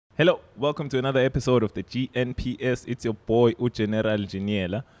Hello, welcome to another episode of the GNPS. It's your boy, General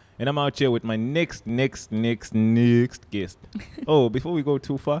Geniela, and I'm out here with my next guest. Oh, before we go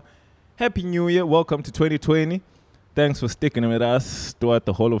too far, Happy New Year. Welcome to 2020. Thanks for sticking with us throughout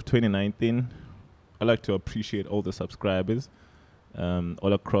the whole of 2019. I'd like to appreciate all the subscribers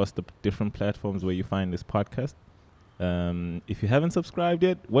all across the different platforms where you find this podcast. If you haven't subscribed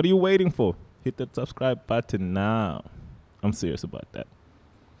yet, what are you waiting for? Hit that subscribe button now. I'm serious about that.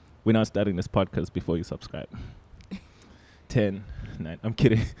 We're not starting this podcast before you subscribe. 10, 9, I'm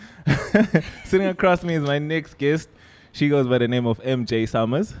kidding. Sitting across me is my next guest. She goes by the name of MJ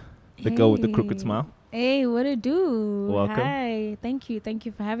Summers, the girl with the crooked smile. Hey, what it do? Welcome. Hi, thank you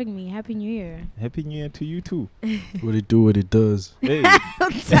for having me. Happy New Year. Happy New Year to you too. What it do, what it does. Hey.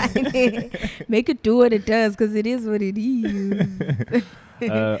 Make it do what it does, because it is what it is.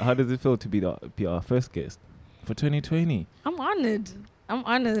 How does it feel to be our first guest for 2020? I'm honored.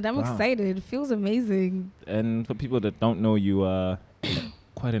 I'm excited. It feels amazing. And for people that don't know, you are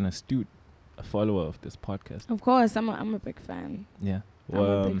quite an astute follower of this podcast. Of course, I'm a big fan. Yeah. I'm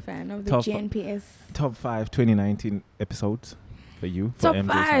a big fan of the GNPS. Top 5 2019 episodes for you. Top for MJ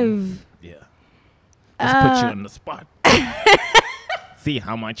 5. Summers. Yeah. Let's put you on the spot. See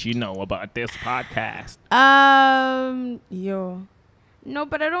how much you know about this podcast. No,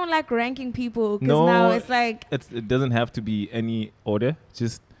 but I don't like ranking people, because now it's like... It doesn't have to be any order,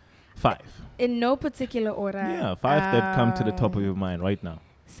 just 5. In no particular order. Yeah, 5 that come to the top of your mind right now.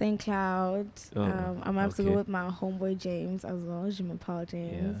 St. Cloud. Oh, I'm going to have to go with my homeboy James as well, Jim Paul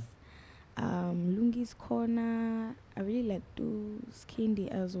James. Yeah. Lungi's Corner. I really like those.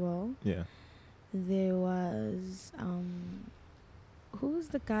 Candy as well. Yeah. There was... who's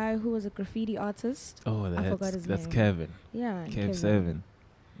the guy who was a graffiti artist? Oh, I forgot his that's name. Kevin. Yeah, Kev 7,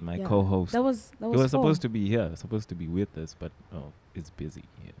 my Yeah. co-host. That was He was cool. supposed to be here, supposed to be with us, but it's busy.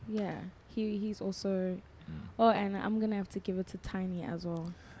 Yeah, he's also... Mm. Oh, and I'm going to have to give it to Tiny as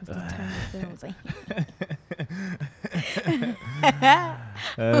well. It's the Tiny Films.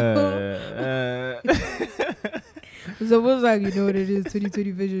 So it was like, you know what it is,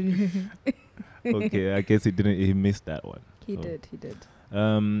 2020 vision. Okay, I guess he missed that one. He did.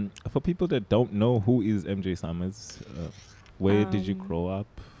 For people that don't know, who is MJ Summers? Where did you grow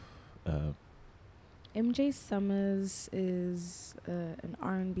up? MJ Summers is an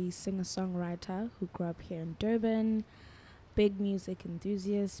R&B singer-songwriter who grew up here in Durban. Big music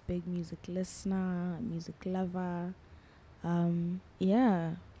enthusiast, big music listener, music lover. The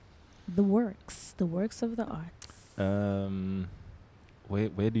works of the arts.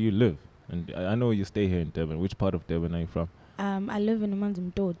 Where do you live? And I know you stay here in Durban. Which part of Durban are you from? I live in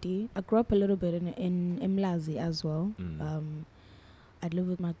Mtoti. I grew up a little bit in Mlazi as well. I'd live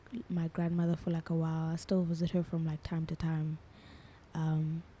with my grandmother for like a while. I still visit her from like time to time.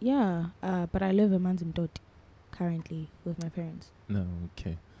 But I live in Mtoti currently with my parents. No,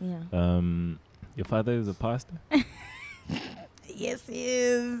 okay. Yeah. Your father is a pastor? Yes, he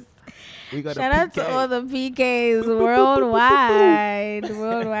is. We got Shout out to all the PKs worldwide.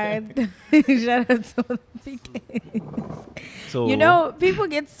 Shout out to all the PKs. So You know, people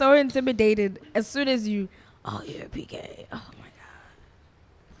get so intimidated as soon as you're a PK. Oh my god.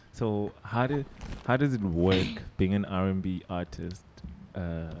 So how does it work being an R&B artist?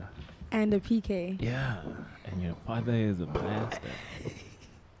 And a PK. Yeah, and your father is a pastor.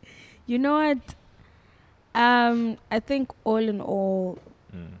 You know what? I think all in all,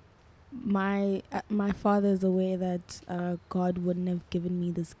 my father is aware that God wouldn't have given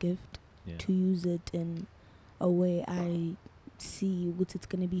me this gift to use it in a way I see what it's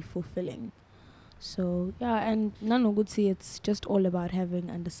gonna be fulfilling. So yeah, and Nanogutsi, it's just all about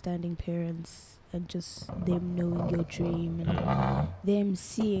having understanding parents and just them knowing your dream and them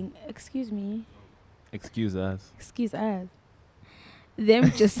seeing. Excuse us.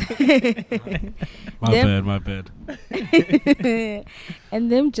 Them just My bad. And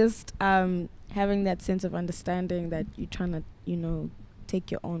them just having that sense of understanding that you're trying to, take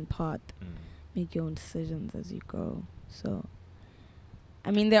your own path, make your own decisions as you go. So,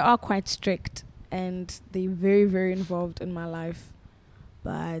 I mean, they are quite strict and they're very, very involved in my life.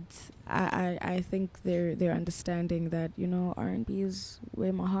 But I think they're understanding that, R&B is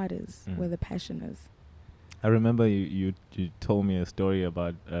where my heart is, where the passion is. I remember you told me a story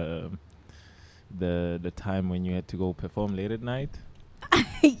about the time when you had to go perform late at night.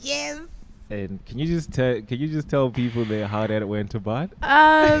 Yes. And can you just tell people there how that went about?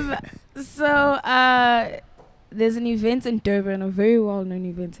 So there's an event in Durban, a very well-known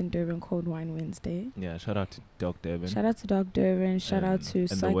event in Durban called Wine Wednesday. Yeah, shout out to Doc Durban. Shout out to Doc Durban. Shout out to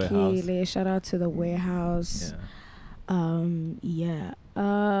Sakile. Shout out to the Warehouse. Yeah. Yeah.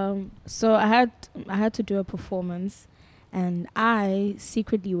 So I had to do a performance, and I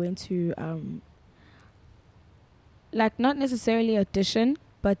secretly went to like not necessarily audition,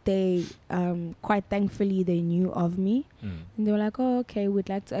 but they quite thankfully they knew of me, and they were like, "Oh, okay, we'd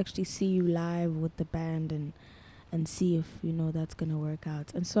like to actually see you live with the band and see if that's gonna work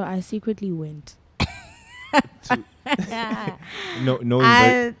out." And so I secretly went. To no,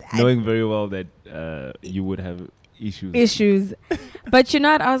 knowing very well that you would have issues. But you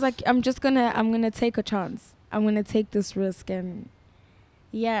know what? I was like, I'm gonna take a chance. I'm gonna take this risk, and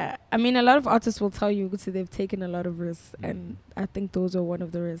yeah, I mean, a lot of artists will tell you so they've taken a lot of risks, and I think those are one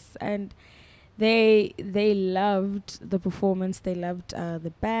of the risks. And they loved the performance. They loved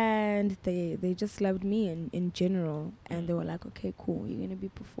the band. They just loved me in general, and they were like, okay, cool, you're gonna be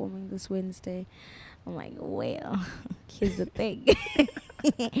performing this Wednesday. I'm like, well, here's the thing.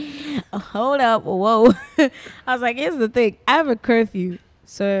 Hold up, whoa. I was like, here's the thing. I have a curfew.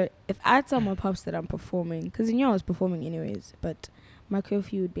 So if I tell my pops that I'm performing, because I was performing anyways, but my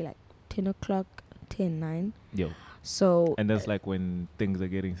curfew would be like 10 o'clock, 10, 9. Yo. So. And that's like when things are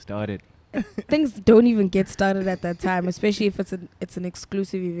getting started. Things don't even get started at that time, especially if it's an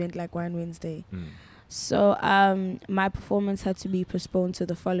exclusive event like Wine Wednesday. So my performance had to be postponed to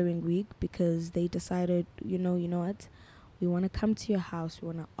the following week because they decided, you know what, we want to come to your house, we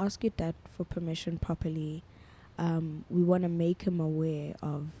want to ask your dad for permission properly, we want to make him aware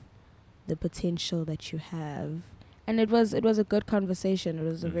of the potential that you have. And it was a good conversation. It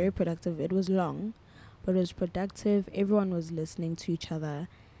was a very productive. It was long, but it was productive. Everyone was listening to each other,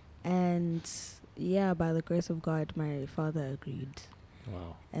 and yeah, by the grace of God, my father agreed.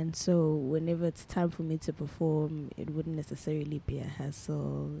 Wow. And so whenever it's time for me to perform, it wouldn't necessarily be a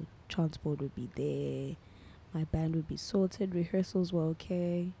hassle. Transport would be there. My band would be sorted. Rehearsals were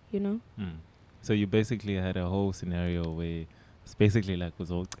okay, So you basically had a whole scenario where it's basically like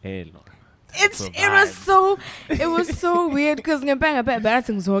was all it was so weird because it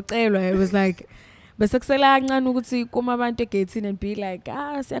was like besekusela kancane ukuthi kuma abantu egate and be like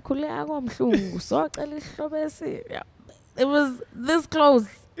siyakhuleka komhlungu socela isihlobo esi. It was this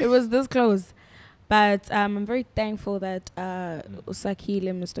close. But I'm very thankful that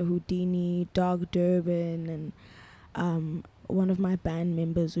Usakile, Mr. Houdini, Dog Durban, and one of my band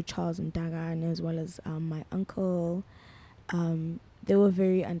members, Charles Mdagan, as well as my uncle, they were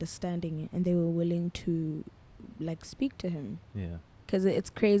very understanding and they were willing to like speak to him. Yeah. Because it's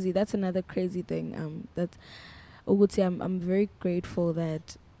crazy. That's another crazy thing. That Uguti, I'm very grateful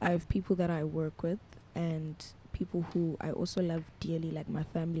that I have people that I work with and people who I also love dearly, like my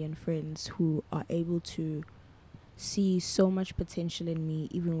family and friends, who are able to see so much potential in me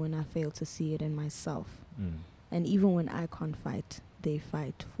even when I fail to see it in myself. And even when I can't fight, they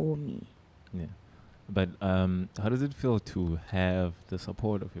fight for me. Yeah. But how does it feel to have the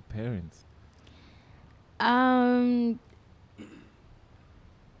support of your parents? I'm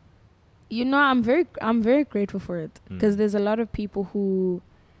very grateful for it because there's a lot of people who,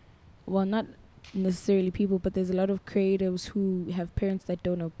 well, not necessarily people, but there's a lot of creatives who have parents that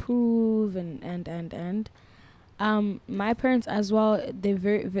don't approve and my parents as well, they're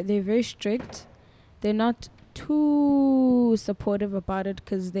very strict. They're not too supportive about it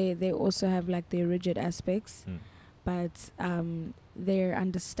because they also have like their rigid aspects, but they're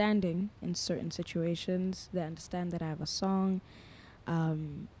understanding in certain situations. They understand that I have a song.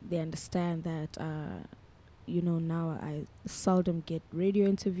 They understand that now I seldom get radio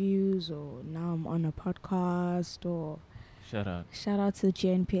interviews, or now I'm on a podcast, or shout out to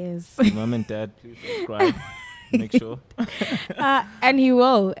GNPS. Mom and Dad, please subscribe. Make sure. And he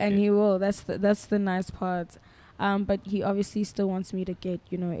will. That's the nice part. But he obviously still wants me to get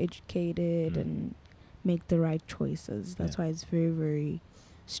educated and make the right choices. That's why it's very, very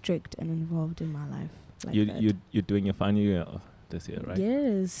strict and involved in my life. Like you're doing your final year this year, right?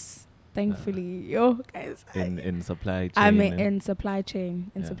 Yes. Thankfully, guys. In supply chain. I'm in supply chain.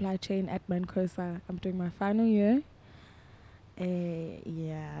 Supply chain at Mancosa. I'm doing my final year.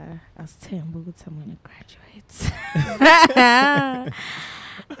 Yeah. I was telling Bogut I'm going to graduate.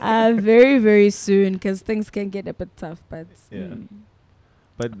 Very, very soon, because things can get a bit tough. But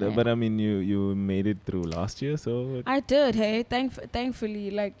but I mean, you made it through last year, so I did. Hey, thankfully,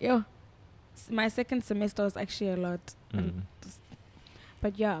 my second semester was actually a lot.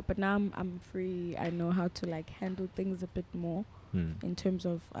 But now I'm free. I know how to handle things a bit more in terms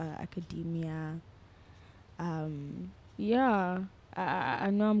of academia. I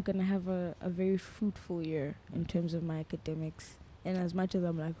know I'm gonna have a very fruitful year in terms of my academics. And as much as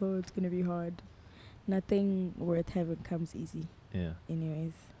I'm like, oh, it's gonna be hard, nothing worth having comes easy. Yeah.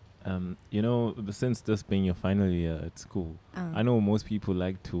 Anyways. Since this being your final year at school, I know most people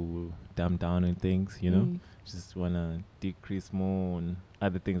like to dumb down on things, just want to decrease more on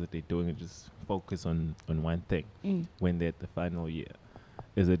other things that they're doing and just focus on one thing when they're at the final year.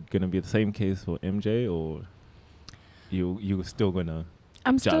 Is it going to be the same case for MJ, or you still going to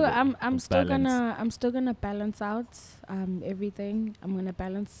I'm still balance? gonna balance out everything. I'm gonna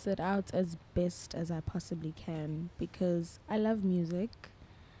balance it out as best as I possibly can because I love music.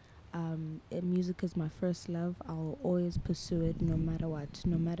 Music is my first love. I'll always pursue it no matter what,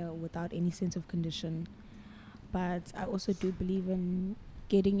 without any sense of condition. But I also do believe in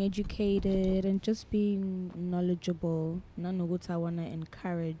getting educated and just being knowledgeable. Nanoguts, I want to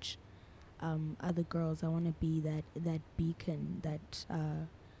encourage other girls. I want to be that beacon that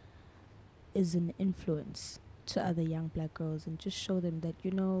is an influence to other young black girls and just show them that,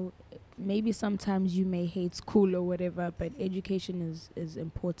 maybe sometimes you may hate school or whatever, but education is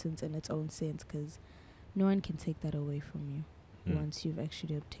important in its own sense because no one can take that away from you once you've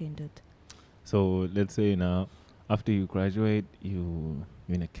actually obtained it. So let's say now, after you graduate, you're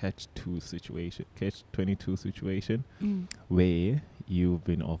in a catch-22 situation where you've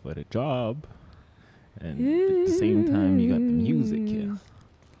been offered a job and at the same time you got the music here.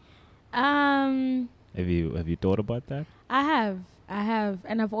 Have you thought about that? I have,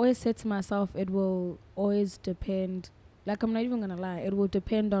 and I've always said to myself, it will always depend. Like, I'm not even gonna lie, it will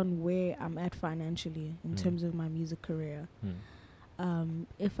depend on where I'm at financially in terms of my music career.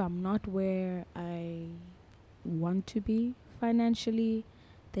 If I'm not where I want to be financially,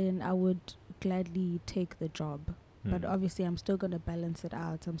 then I would gladly take the job. But obviously, I'm still gonna balance it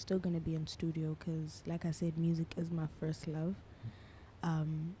out. I'm still gonna be in studio because, like I said, music is my first love.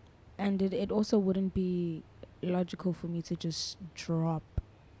 And it also wouldn't be logical for me to just drop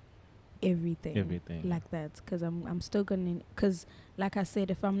everything like that because I'm still gonna, because like I said,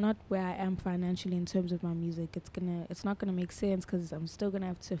 if I'm not where I am financially in terms of my music, it's not gonna make sense because I'm still gonna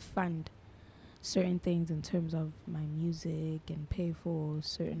have to fund certain things in terms of my music and pay for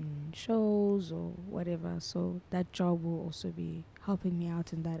certain shows or whatever. So that job will also be helping me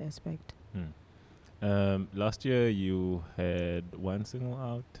out in that aspect. Last year you had one single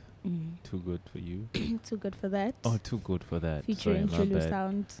out. Too Good for You. Too Good for That. Oh, Too Good for That. Featuring True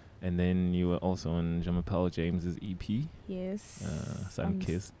Sound. And then you were also on Jean-Paul James's EP. Yes.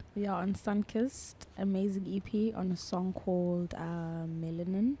 Sunkissed. On Sunkissed. Amazing EP on a song called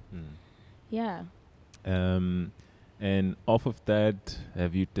Melanin. Yeah. And off of that,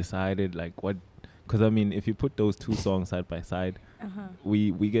 have you decided like what? Because I mean, if you put those two songs side by side,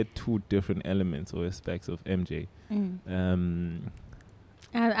 we get two different elements or aspects of MJ.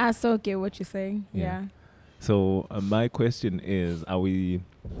 I so get what you're saying. Yeah. So my question is,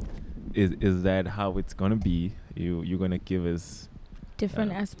 is that how it's gonna be? You're gonna give us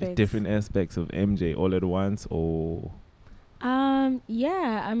different aspects of MJ all at once, or?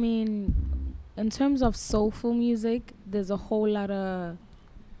 Yeah. I mean, in terms of soulful music, there's a whole lot of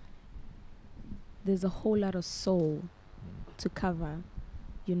soul to cover,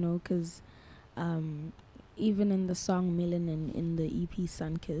 because even in the song Melanin in the EP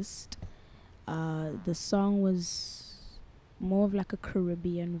Sunkissed, the song was more of like a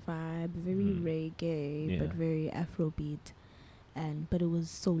Caribbean vibe, very reggae, but very Afrobeat, but it was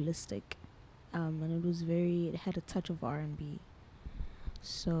soulistic, and it had a touch of R&B.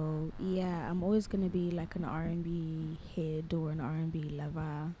 So yeah, I'm always gonna be like an R&B head or an R&B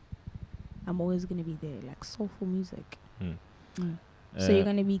lover. I'm always gonna be there, like soulful music. So you're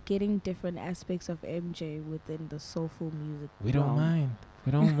gonna be getting different aspects of MJ within the soulful music. We don't mind.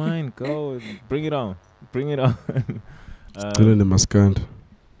 Go, bring it on. Still in the Mascand.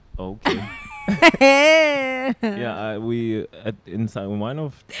 Okay. Yeah, we inside one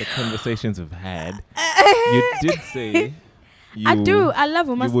of the conversations we've had, you did say. I love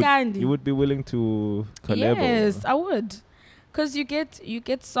Mascandi. You would be willing to collaborate. Yes, I would, because you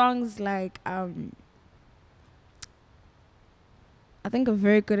get songs like I think a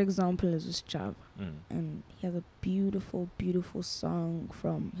very good example is this Java. And he has a beautiful, beautiful song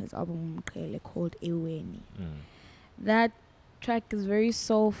from his album called Eweni. That track is very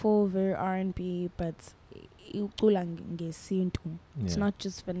soulful, very R&B, but it's not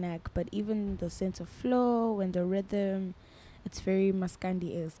just vernac, but even the sense of flow and the rhythm, it's very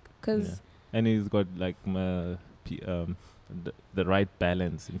Maskandi-esque. And he's got like the right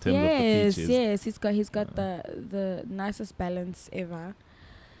balance in terms of the features. Yes, he's got the nicest balance ever.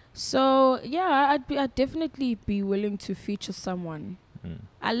 So yeah, I'd definitely be willing to feature someone.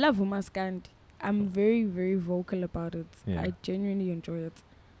 I love Umaskandi. I'm very, very vocal about it. I genuinely enjoy it.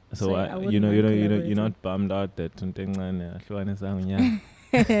 So you're not bummed out that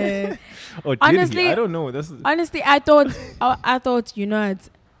Or did Honestly, he? I don't know. honestly, I thought, you know, it's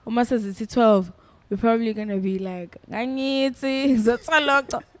almost says it's 12. We're probably gonna be like, I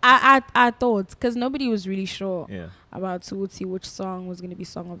thought, because nobody was really sure Yeah. about Suti which song was gonna be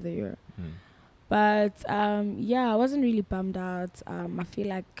song of the year. Mm. But yeah, I wasn't really bummed out. I feel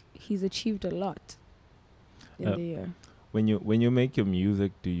like he's achieved a lot in the year. When you make your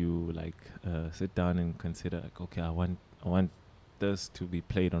music, do you like sit down and consider like, okay, I want this to be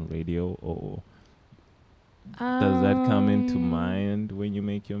played on radio, or does that come into mind when you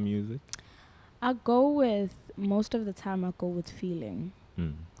make your music? Most of the time I go with feeling.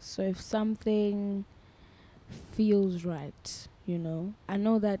 Mm. So if something feels right, you know, I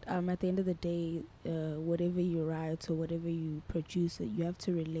know that at the end of the day, whatever you write or whatever you produce, you have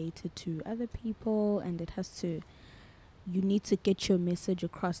to relate it to other people, and you need to get your message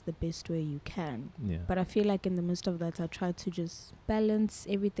across the best way you can. Yeah. But I feel like in the midst of that, I try to just balance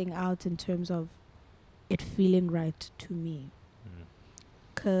everything out in terms of it feeling right to me.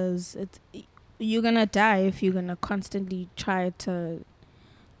 Because you're going to die if you're going to constantly try to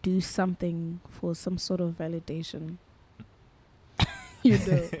do something for some sort of validation. You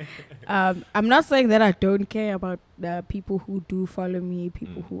know. I'm not saying that I don't care about people who do follow me,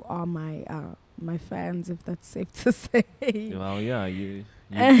 people who are my fans, if that's safe to say. Well, yeah, you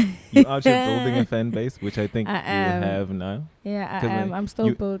are building a fan base, which I think you have now. Yeah, I am. I'm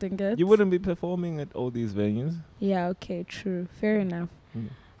still building it. You wouldn't be performing at all these venues. Yeah, okay, true. Fair enough.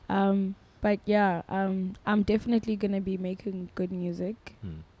 Yeah. But yeah, I'm definitely gonna be making good music.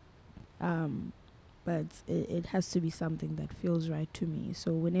 But it has to be something that feels right to me.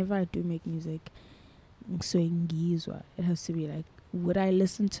 So whenever I do make music, it has to be like, would I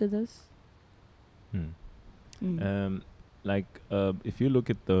listen to this? If you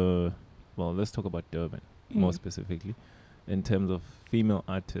look at let's talk about Durban more specifically, in terms of female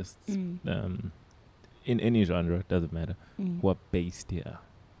artists, in any genre, doesn't matter, who are based here,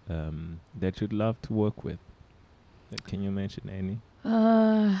 that you'd love to work with. Can you mention any?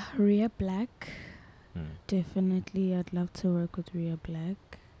 Rhea Black. Definitely, I'd love to work with Rhea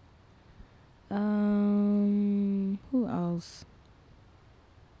Black. Who else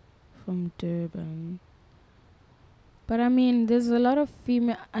from Durban? But I mean, there's a lot of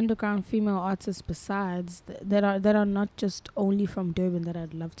underground female artists besides that are not just only from Durban that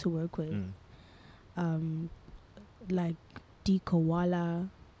I'd love to work with. Like Dee Kawala,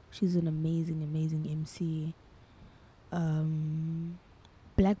 she's an amazing MC.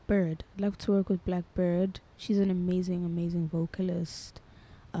 Blackbird, I'd love to work with Blackbird. She's an amazing vocalist.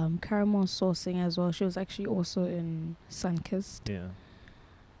 Caramel Sourcing as well. She was actually also in Sunkissed. Yeah.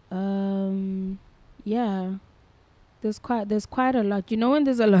 There's quite a lot. You know, when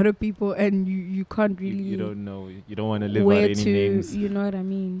there's a lot of people and you can't really, you don't know, you don't want to live out any names. You know what I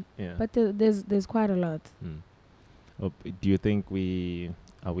mean? Yeah. But there's quite a lot. Do you think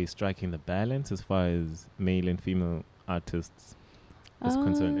are we striking the balance as far as male and female artists is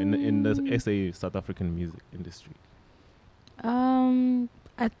concerned in the SA South African music industry?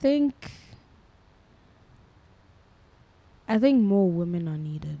 I think more women are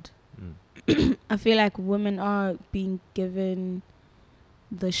needed. I feel like women are being given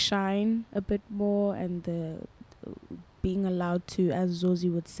the shine a bit more, and the being allowed to, as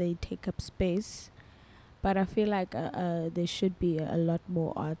Zozi would say, take up space. But I feel like there should be a lot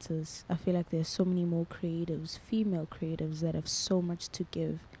more artists. I feel like there's so many more creatives, female creatives, that have so much to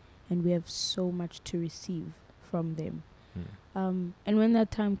give, and we have so much to receive from them. And when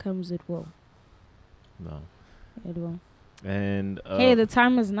that time comes, it will. No. It will. And hey, the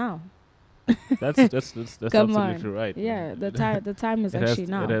time is now. That's absolutely right. Yeah, the time is actually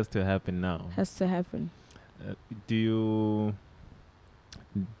now. It has to happen now. Has to happen. Do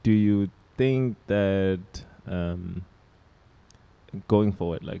you think that going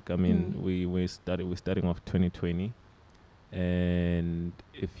forward, like, I mean, we're starting off 2020, and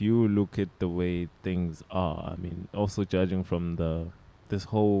if you look at the way things are, I mean, also judging from this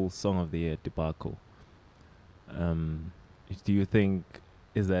whole Song of the Year debacle, do you think,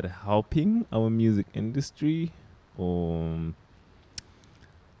 is that helping our music industry, or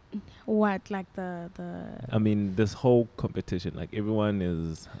what, like the I mean, this whole competition, like, everyone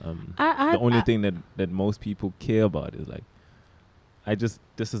is the only thing that most people care about is like,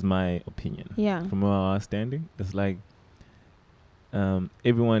 this is my opinion. Yeah. From where I was standing, it's like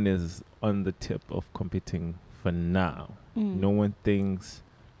everyone is on the tip of competing for now. No one thinks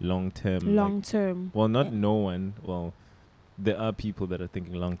long term. Well, not no one. Well, there are people that are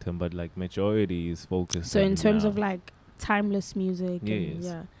thinking long term, but like majority is focused. So in terms now. of like timeless music, yes.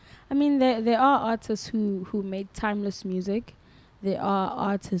 and I mean there are artists who make timeless music, there are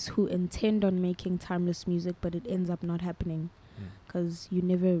artists who intend on making timeless music, but it ends up not happening because you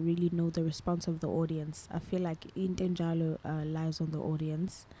never really know the response of the audience. I feel like Intenjalo lies on the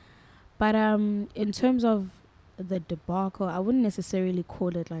audience. But in terms of the debacle, I wouldn't necessarily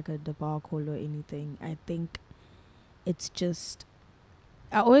call it like a debacle or anything. I think it's just,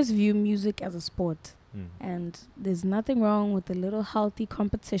 I always view music as a sport. And there's nothing wrong with a little healthy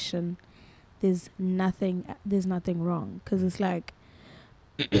competition. There's nothing wrong. Because it's like,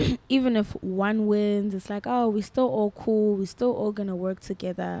 even if one wins, it's like, oh, we're still all cool. We're still all going to work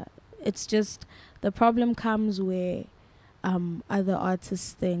together. It's just, the problem comes where other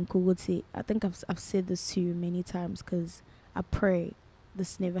artists think, I think I've said this to you many times because I pray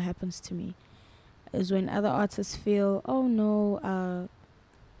this never happens to me, is when other artists feel, oh no,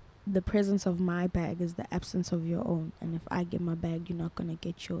 the presence of my bag is the absence of your own, and if I get my bag, you're not gonna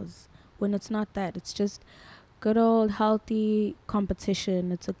get yours. When it's not that, it's just good old healthy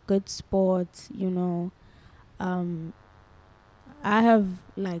competition. It's a good sport, you know. I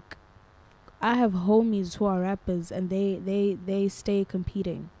have homies who are rappers, and they stay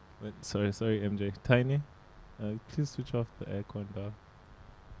competing. Wait, sorry, MJ. Tiny, please switch off the aircon, dog.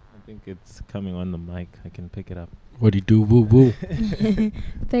 I think it's coming on the mic. I can pick it up. What do you do? Woo woo.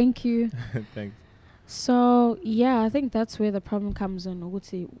 Thank you. Thanks. So yeah, I think that's where the problem comes in.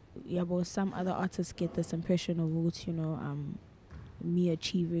 But some other artists get this impression of me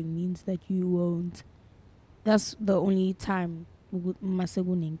achieving means that you won't. That's the only time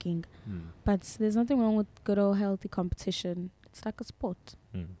but there's nothing wrong with good old healthy competition. It's like a sport.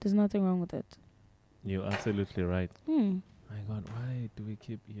 There's nothing wrong with it. You're absolutely right. My God, why do we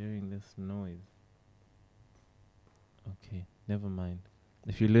keep hearing this noise? Okay, never mind.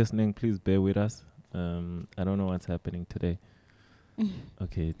 If you're listening, please bear with us. I don't know what's happening today.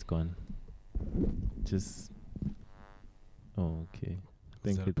 Okay, it's gone. Just. Oh, okay. I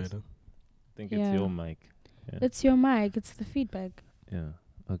think it's better. I think it's your mic. Yeah. It's your mic. It's the feedback. Yeah.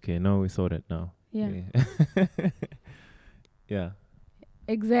 Okay. No, we saw that now. Yeah. Yeah.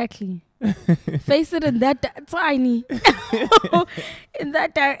 Exactly. Face it in that tiny. In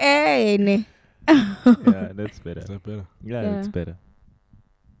that tiny. Yeah, that's better. Is that better? Yeah, it's better.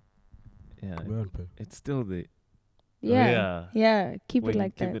 Yeah. It's still the. Yeah. Yeah. Keep it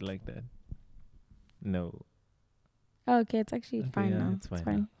like that. Keep it like that. No. Oh, okay, it's actually fine now. It's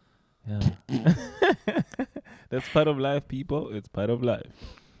fine. Yeah. That's part of life, people. It's part of life.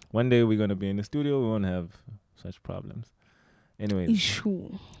 One day we're going to be in the studio. We won't have such problems. Anyways.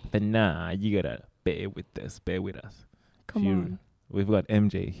 But nah, you got to bear with us. Bear with us. Come on. We've got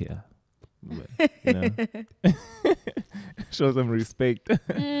MJ here. But, you know. Show some respect.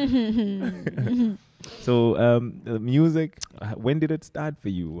 So, music, when did it start for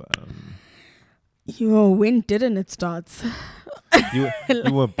you? When didn't it start? You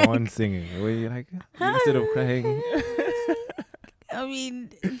were born singing. Were you like, instead of crying? I mean,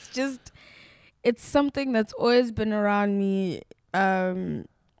 it's something that's always been around me. Everyone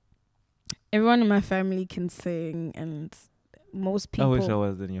in my family can sing, and most people. I wish I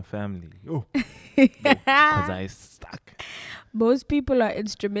was in your family. Oh, because I suck. Most people are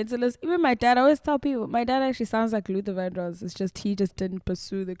instrumentalists. Even my dad, I always tell people, my dad actually sounds like Luther Vandross. It's just he just didn't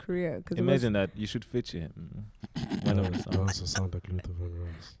pursue the career. Imagine that. You should feature him. One of the songs. Also sound like Luther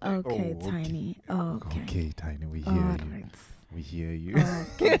Vandross. Okay, Tiny. Okay, Tiny. We hear you. Right. We hear you.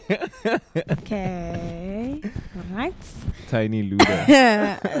 Okay. All right. Tiny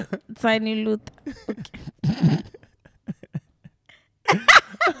Luther. Tiny Luther. Okay.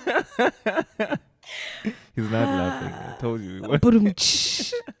 He's not laughing. I told you.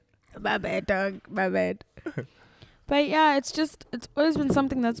 My bad, dog. My bad. But yeah, it's always been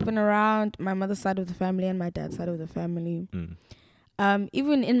something that's been around my mother's side of the family and my dad's side of the family.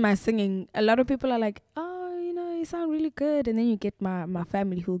 Even in my singing, a lot of people are like, oh, you sound really good. And then you get my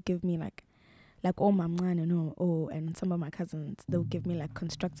family who give me like oh, my man, and some of my cousins, they'll give me like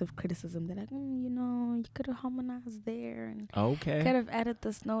constructive criticism. They're like, you could have harmonized there, and could have added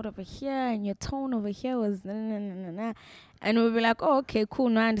this note over here, and your tone over here was and we'll be like, oh, okay, cool.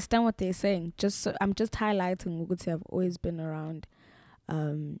 No, I understand what they're saying. I'm just highlighting. I've always been around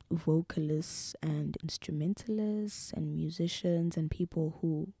vocalists and instrumentalists and musicians and people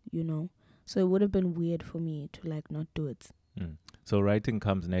who So it would have been weird for me to like not do it. So writing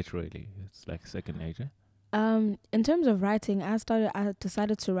comes naturally. It's like second nature. In terms of writing, I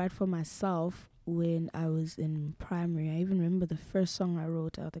decided to write for myself when I was in primary. I even remember the first song I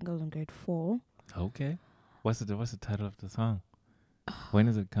wrote. I think I was in grade 4. Okay. What's the title of the song? When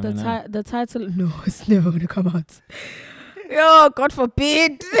is it coming out? The title? No, it's never gonna come out. Yo, God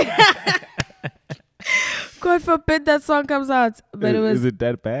forbid. God forbid that song comes out. But is it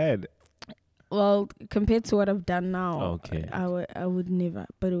that bad? Well, compared to what I've done now, Okay. I would never.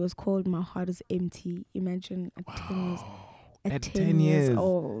 But it was called "My Heart Is Empty." Imagine at 10 years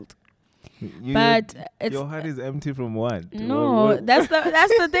old. But your heart is empty from what? No, that's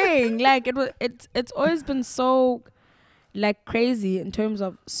the thing. Like it's always been so like crazy in terms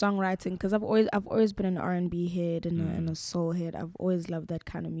of songwriting, because I've always been an R&B head and a soul head. I've always loved that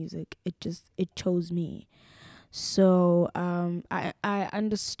kind of music. It chose me. So I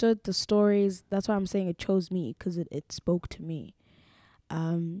understood the stories. That's why I'm saying it chose me, because it spoke to me.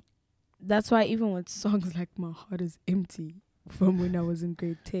 That's why even with songs like "My Heart Is Empty" from when I was in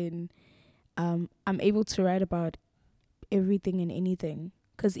grade 10, I'm able to write about everything and anything.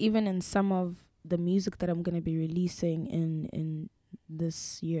 Because even in some of the music that I'm going to be releasing in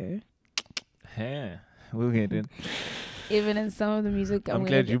this year. Hey, we'll get it. Even in some of the music I'm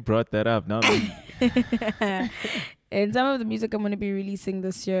glad you brought that up. Not me. In some of the music I'm going to be releasing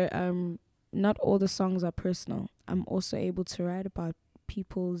this year, not all the songs are personal. I'm also able to write about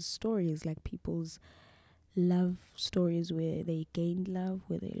people's stories, like people's love stories, where they gained love,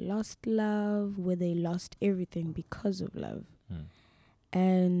 where they lost love, where they lost everything because of love.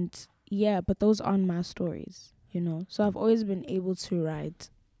 And yeah, but those aren't my stories, So I've always been able to write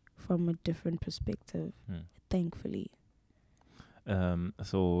from a different perspective, thankfully.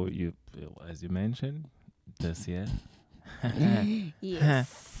 So you, as you mentioned, this year, yes,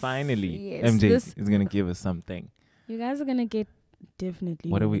 finally, yes, MJ is gonna give us something. You guys are gonna get get more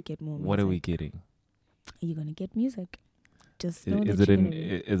music. What are we getting? You're gonna get music. Just know Is it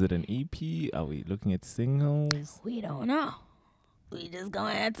an EP? Are we looking at singles? We don't know. We just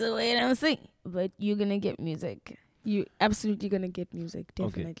gonna have to wait and see. But you're gonna get music. You absolutely gonna get music,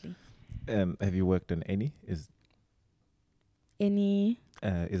 definitely. Okay. Have you worked on any? Is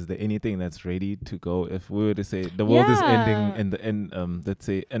there anything that's ready to go? If we were to say the world is ending in the end, let's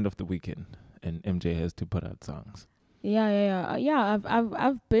say end of the weekend, and MJ has to put out songs. Yeah.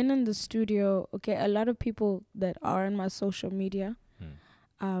 I've been in the studio. Okay, a lot of people that are in my social media,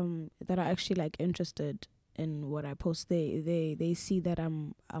 that are actually like interested in what I post, they see that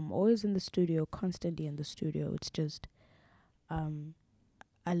I'm always in the studio, constantly in the studio. It's just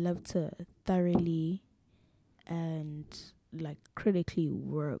I love to thoroughly and like critically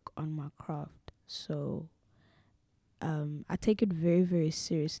work on my craft. So I take it very, very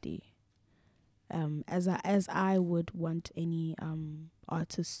seriously. As I would want any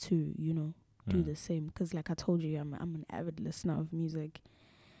artist to do the same, because like I told you, I'm an avid listener of music.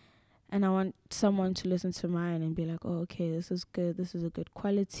 And I want someone to listen to mine and be like, oh, okay, this is good. This is a good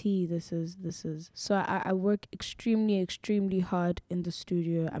quality. This is. So I work extremely, extremely hard in the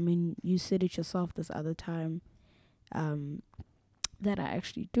studio. I mean, you said it yourself this other time, that I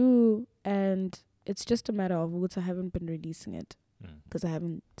actually do. And it's just a matter of what I haven't been releasing it because I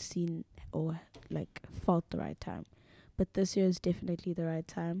haven't seen or like felt the right time. But this year is definitely the right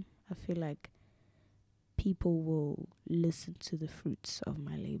time. I feel like people will listen to the fruits of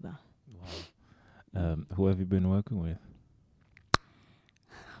my labor. Wow. Who have you been working with?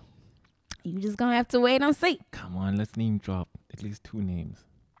 You just gonna have to wait and see. Come on, let's name drop at least 2 names.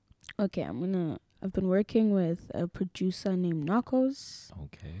 Okay, I've been working with a producer named Narcos.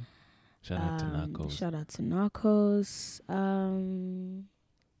 Okay. Shout out to Narcos. I'm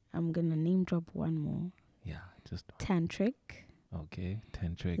gonna name drop one more. Yeah, just Tantric. Okay,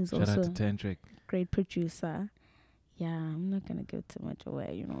 Tantric. He's Shout out to Tantric. Great producer. Yeah, I'm not gonna give too much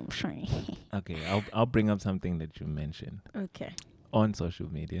away, you know what I'm saying. Okay, I'll bring up something that you mentioned. Okay. On social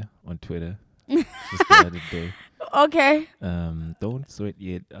media, on Twitter. Just the other day. Okay. Don't sweat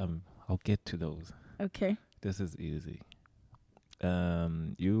yet. I'll get to those. Okay. This is easy.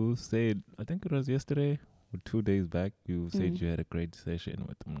 You said, I think it was yesterday or 2 days back, you said you had a great session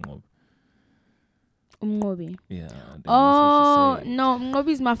with Mngobi. Mngobi. Yeah. Oh, no.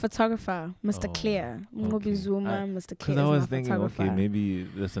 Mngobi's my photographer, Mr. Clear. Mngobi Zuma, Mr. Clear. Because I was thinking, okay, maybe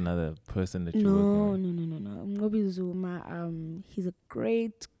there's another person that you work with. No. Mngobi Zuma, he's a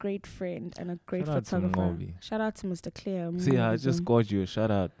great, great friend and a great photographer. Shout out to Mr. Clear. See, I just called you a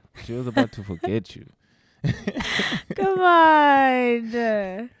shout out. She was about to forget you. Come on.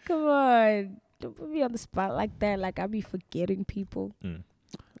 Don't put me on the spot like that. Like, I be forgetting people.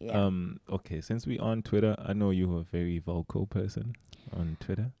 Yeah. Okay, since we on Twitter, I know you're a very vocal person on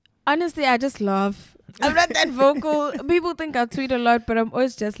Twitter. Honestly, I just laugh. I'm not that vocal. People think I tweet a lot, but I'm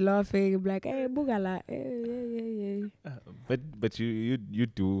always just laughing. I'm like, hey, bugala. Yeah. But you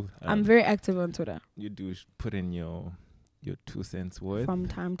do. I'm very active on Twitter. You do put in your 2 cents worth from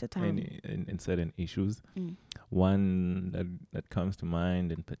time to time in certain issues. One that comes to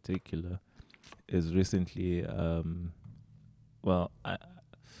mind in particular is recently well I,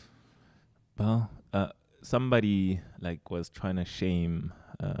 somebody like was trying to shame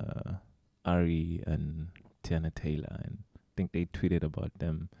Ari and Tiana Taylor, and I think they tweeted about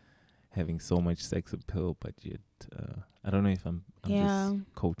them having so much sex appeal, but yet I don't know if I'm just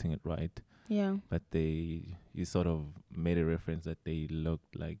quoting it right. Yeah. But you sort of made a reference that they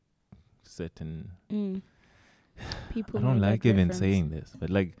looked like certain people. I don't like even reference. saying this, but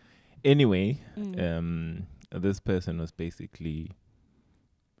like anyway, this person was basically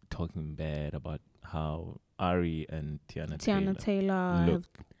talking bad about how Ari and Tiana Taylor have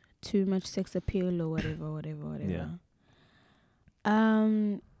too much sex appeal or whatever. Yeah.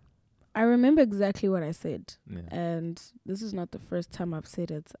 I remember exactly what I said, Yeah. and this is not the first time I've said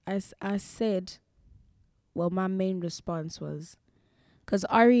it. I said, well, my main response was, because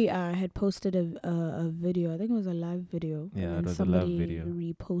Ari had posted a video, I think it was a live video. Yeah, and it was somebody a live video.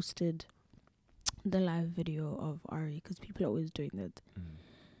 reposted the live video of Ari, because people are always doing that.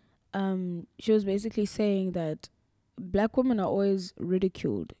 She was basically saying that black women are always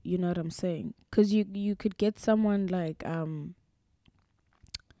ridiculed. You know what I'm saying? Because you could get someone like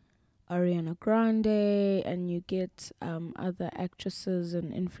Ariana Grande, and you get other actresses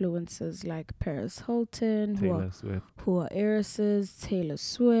and influencers like Paris Hilton, who are heiresses, Taylor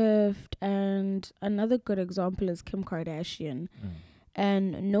Swift, and another good example is Kim Kardashian.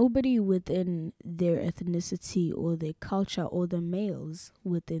 And nobody within their ethnicity or their culture, or the males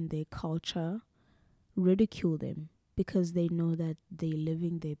within their culture, ridicule them, because they know that they're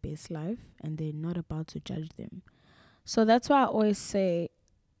living their best life and they're not about to judge them. So that's why I always say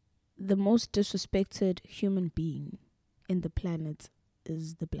the most disrespected human being in the planet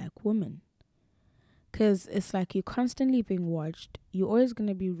is the black woman. Because it's like you're constantly being watched. You're always going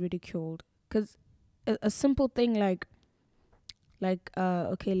to be ridiculed. Because a simple thing like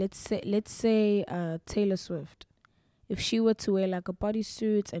okay, let's say Taylor Swift, if she were to wear like a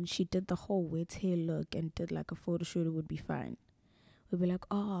bodysuit and she did the whole wet hair look and did like a photo shoot, it would be fine. We'd be like,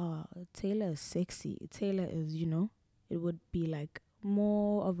 oh, Taylor is sexy. Taylor is, it would be like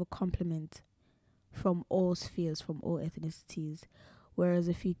more of a compliment from all spheres, from all ethnicities. Whereas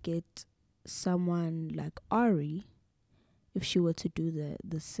if you get someone like Ari, if she were to do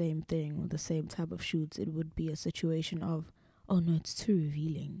the same thing or the same type of shoots, it would be a situation of, oh no, it's too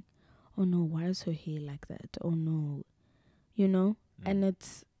revealing. Oh no, why is her hair like that? Oh no, and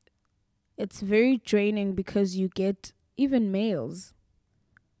it's very draining, because you get even males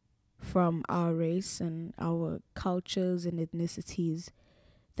from our race and our cultures and ethnicities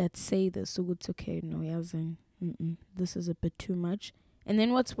that say this. So it's okay, no, Yazin, this is a bit too much. And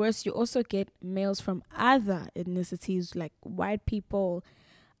then what's worse, you also get males from other ethnicities, like white people,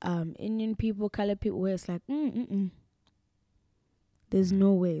 Indian people, colored people, where it's like, there's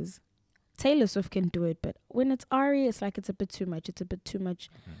no ways. Taylor Swift can do it, but when it's Ari, it's like it's a bit too much. It's a bit too much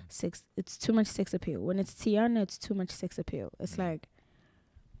sex. It's too much sex appeal. When it's Tiana, it's too much sex appeal. It's like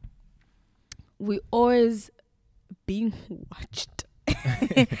we always being watched.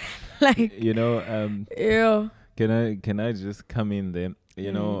 Like, yeah. Can I just come in there?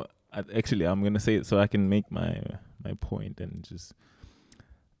 Actually, I'm gonna say it so I can make my point and just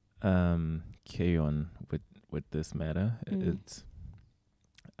carry on with this matter.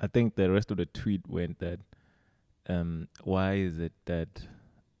 I think the rest of the tweet went that why is it that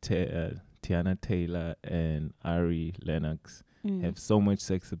Tiana Taylor and Ari Lennox have so much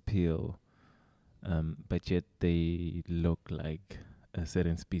sex appeal, but yet they look like a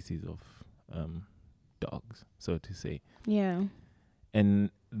certain species of dogs, so to say. Yeah. And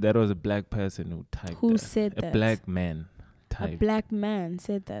that was a black person who typed Who that. said that? A black man typed. A black man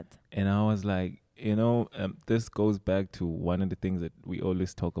said that. And I was like, this goes back to one of the things that we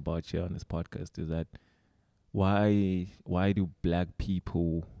always talk about here on this podcast, is that why do black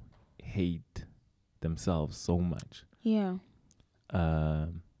people hate themselves so much? Yeah.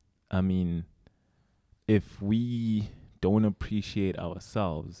 I mean, if we don't appreciate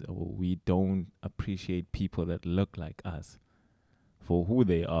ourselves, or we don't appreciate people that look like us for who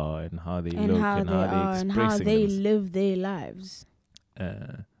they are and how they look and how they express and how they live their lives,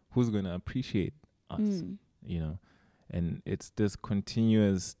 who's going to appreciate us? And it's this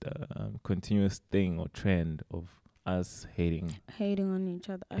continuous thing or trend of us hating on each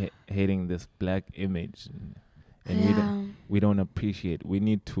other, hating this black image, and we don't appreciate. We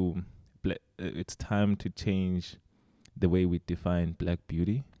need to it's time to change the way we define black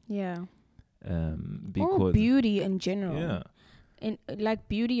beauty. Yeah. Because beauty in general. Yeah. In like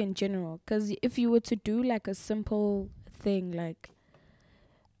beauty in general, because if you were to do like a simple thing, like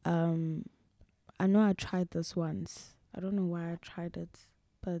I know I tried this once. I don't know why I tried it,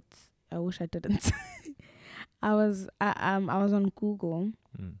 but I wish I didn't. I was on Google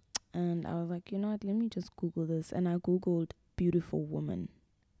and I was like, you know what? Let me just Google this, and I Googled beautiful woman,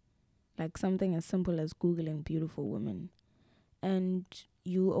 like something as simple as Googling beautiful woman, and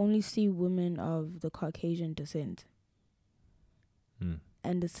you only see women of the Caucasian descent,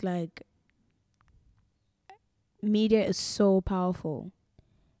 and it's like media is so powerful,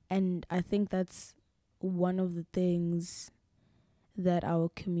 and I think that's one of the things that our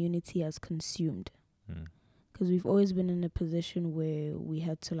community has consumed. Because we've always been in a position where we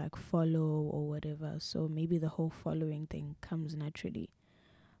had to like follow or whatever. So maybe the whole following thing comes naturally.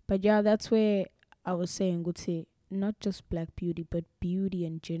 But yeah, that's where I was saying, would say not just black beauty, but beauty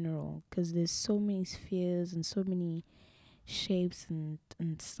in general. Because there's so many spheres and so many shapes and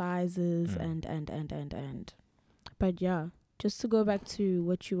sizes and. But yeah, just to go back to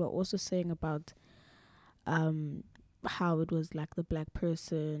what you were also saying about how it was like the black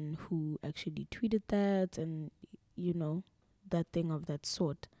person who actually tweeted that, and you know, that thing of that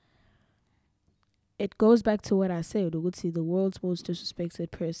sort. It goes back to what I said. We would see the world's most disrespected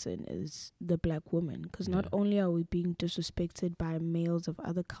person is the black woman, because not only are we being disrespected by males of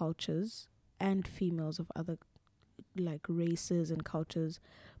other cultures and females of other like races and cultures,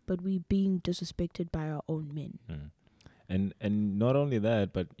 but we being disrespected by our own men. And not only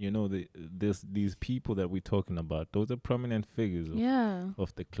that, but you know, these people that we're talking about, those are prominent figures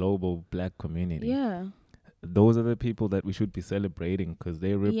of the global black community. Yeah. Those are the people that we should be celebrating because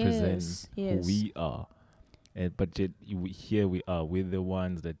they represent who we are. But yet here we are, we're the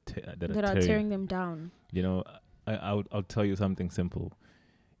ones that are tearing them down. You know, I'll tell you something simple.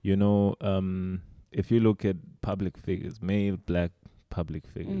 You know, if you look at public figures, male black public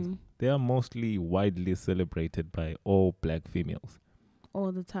figures, they are mostly widely celebrated by all black females.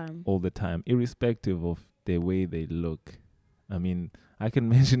 All the time, irrespective of the way they look. I mean, I can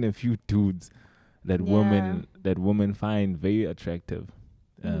mention a few dudes that women find very attractive,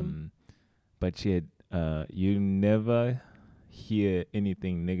 but yet you never hear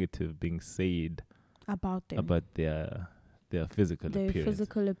anything negative being said about them, about their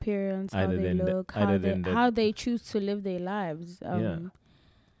physical appearance, how they look, how they choose to live their lives.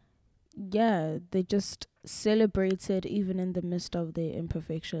 They just celebrate it even in the midst of their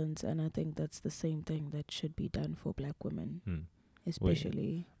imperfections, and I think that's the same thing that should be done for black women,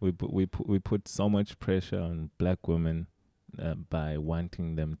 especially. We put so much pressure on black women by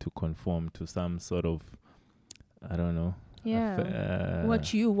wanting them to conform to some sort of, I don't know,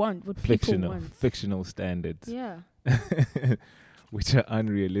 what you want, what people want, fictional standards, which are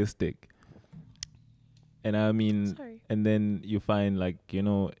unrealistic. And I mean, and then you find, like, you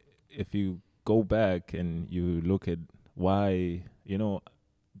know, if you go back and you look at why, you know,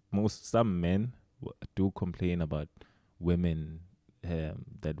 some men do complain about women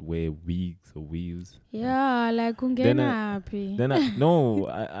that wear wigs or weaves. Yeah, like happy.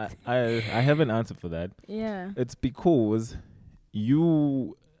 I have an answer for that. Yeah, it's because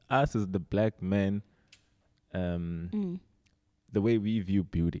us as the black men, the way we view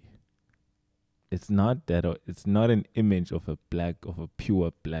beauty, it's not an image of a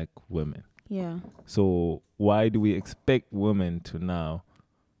pure black woman. Yeah. So why do we expect women to now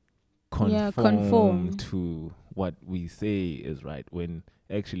conform to what we say is right, when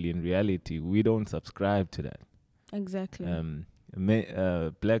actually in reality we don't subscribe to that? Exactly.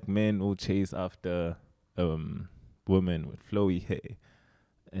 Black men will chase after women with flowy hair,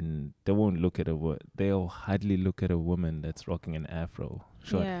 and they won't look at they'll hardly look at a woman that's rocking an afro,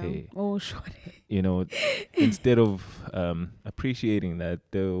 short hair. Oh, short hair. You know, instead of appreciating that,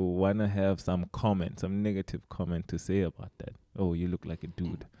 they'll want to have some negative comment to say about that. Oh, you look like a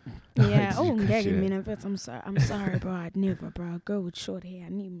dude. Yeah. I'm sorry, bro. I'd never, bro. A girl with short hair, I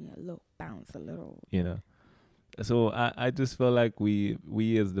need me a little bounce, a little. You know. So I just feel like we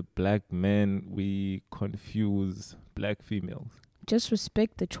as the black men, we confuse black females. Just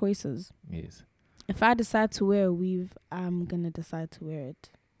respect the choices. Yes. If I decide to wear a weave, I'm going to decide to wear it.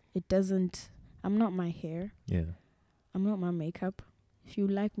 I'm not my hair. Yeah. I'm not my makeup. If you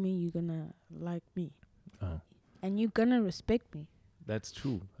like me, you're going to like me. Oh. And you're going to respect me. That's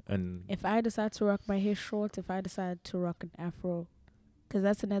true. And if I decide to rock my hair short, if I decide to rock an afro, because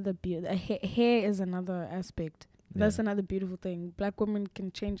that's another beauty. Hair is another aspect. That's another beautiful thing. Black women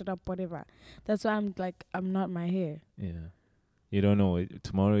can change it up, whatever. That's why I'm not my hair. Yeah. You don't know.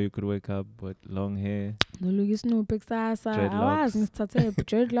 Tomorrow you could wake up with long hair. Dreadlocks.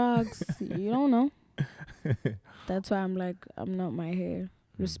 You don't know. That's why I'm not my hair.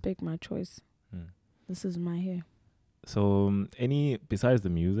 Respect my choice. This is my hair. So, besides the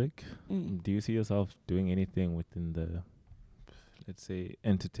music, do you see yourself doing anything within let's say,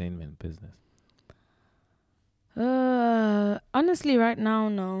 entertainment business? Honestly, right now,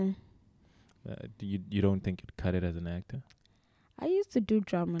 no. You don't think you'd cut it as an actor? I used to do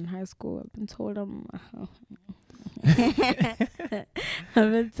drama in high school. I've been told I'm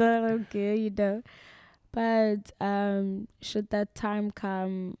good, you know. But should that time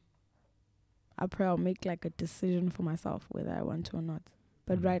come, I'll probably make like a decision for myself whether I want to or not.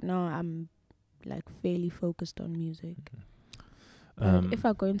 But right now, I'm like fairly focused on music. But if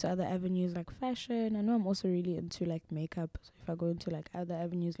I go into other avenues like fashion, I know I'm also really into like makeup. So if I go into like other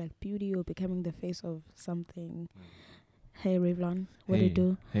avenues like beauty or becoming the face of something, hey Revlon, what do you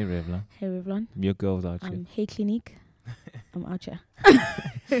do? Hey Revlon. Hey Revlon. Your girl's out here. Hey Clinique, I'm out here.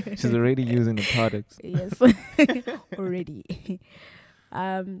 She's already using the products. Yes, already.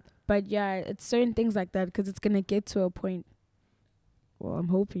 But yeah, it's certain things like that because it's gonna get to a point. Well, I'm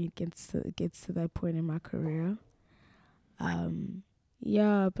hoping it gets to that point in my career.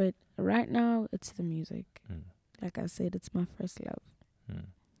 Yeah, but right now it's the music. Like I said, it's my first love.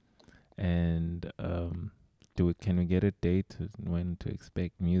 And can we get a date when to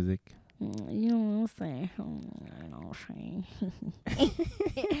expect music? You know what I'm saying?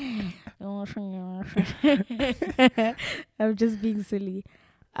 I'm just being silly.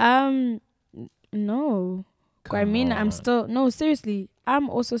 No. I mean, I'm still seriously. I'm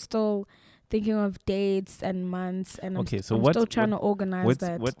also still thinking of dates and months, and I'm still trying to organize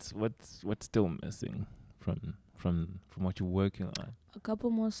that. What's still missing from what you're working on? A couple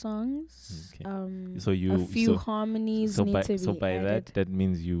more songs. Okay. A few harmonies need to be So by added. that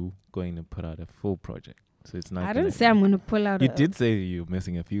means you going to put out a full project. So it's not. I didn't say I'm going to pull out. You did say you're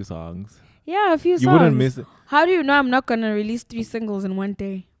missing a few songs. Yeah, a few songs. You wouldn't miss it. How do you know I'm not going to release 3 singles in one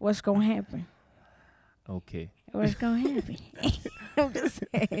day? What's going to happen? Okay. What's going to happen? I'm just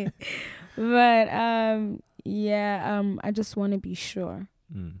saying. But I just want to be sure.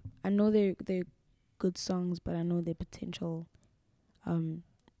 I know they're good songs, but I know their potential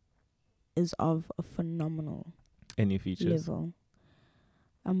is of a phenomenal Any features? level.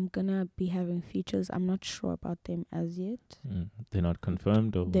 I'm gonna be having features. I'm not sure about them as yet. They're not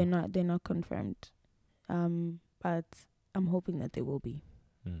confirmed, or They're not confirmed. But I'm hoping that they will be.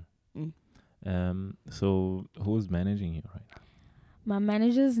 So who's managing you right now? My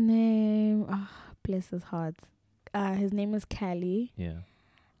manager's name, bless his heart. His name is Callie. Yeah.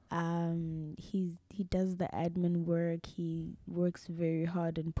 He does the admin work. He works very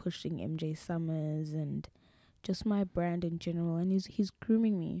hard in pushing MJ Summers and just my brand in general, and he's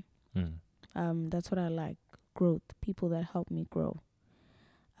grooming me. That's what I like. Growth, people that help me grow.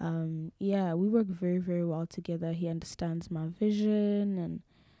 We work very, very well together. He understands my vision, and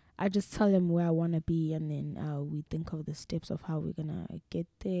I just tell him where I want to be, and then we think of the steps of how we're gonna get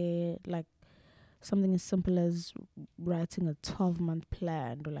there. Like something as simple as writing a 12-month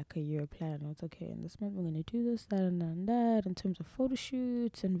plan or like a year plan. It's okay, in this month we're gonna do this, that, and that in terms of photo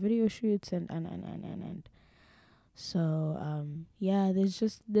shoots and video shoots and. So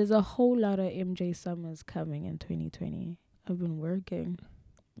there's a whole lot of MJ Summers coming in 2020. I've been working.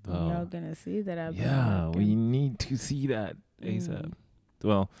 Wow. Y'all gonna see that I've been working. We need to see that ASAP.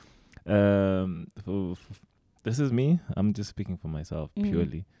 Well, this is me. I'm just speaking for myself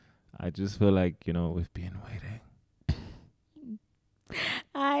purely. I just feel like, we've been waiting.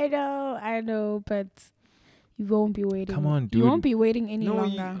 I know, but you won't be waiting. Come on, dude. You won't be waiting any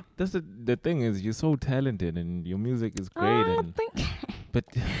longer. That's the thing is, you're so talented and your music is great. But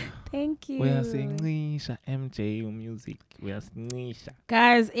thank you. We are saying Nisha MJ music. We are Nisha.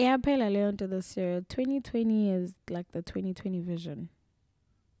 Guys, to this year. 2020 is like the 2020 vision.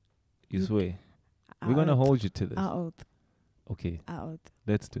 You swear. We're gonna hold you to this. Out. Okay. Out.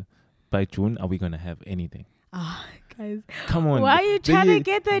 Let's do. By June, are we gonna have anything? Guys. Come on. Why are you trying to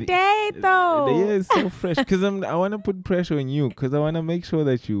get the date though? The year is so fresh. Because I want to put pressure on you. Because I want to make sure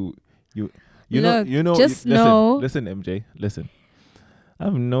that you Look, know. Just know. Listen, MJ. Listen.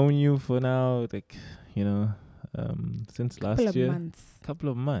 I've known you for now, like, since last year. Couple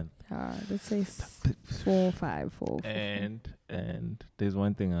of months. Let's say 4, 5, 4. And there's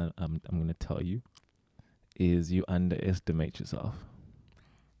one thing I'm gonna tell you, is you underestimate yourself.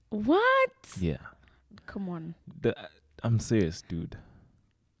 What? Yeah. Come on. I'm serious, dude.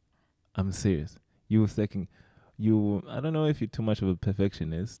 I'm serious. I don't know if you're too much of a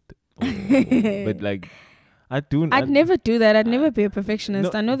perfectionist, but like, I'd never do that. I'd never be a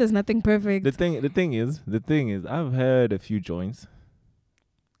perfectionist. I know there's nothing perfect. The thing is, I've heard a few joints.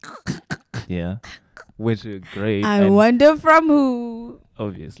 Yeah, which are great. I wonder from who.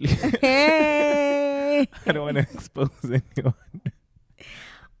 Obviously. Hey. I don't want to expose anyone.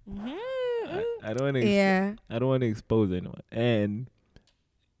 I don't want to. Yeah. I don't want to expose anyone. And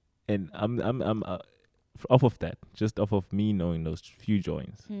I'm off of that. Just off of me knowing those few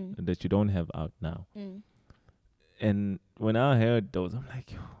joints that you don't have out now. And when I heard those, I'm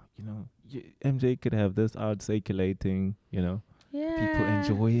like, yo, MJ could have this out circulating. People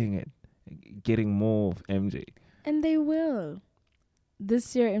enjoying it, getting more of MJ. And they will.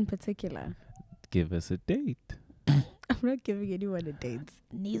 This year in particular. Give us a date. I'm not giving anyone a date.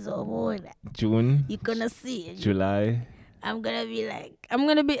 June. You're gonna see it. July. I'm gonna be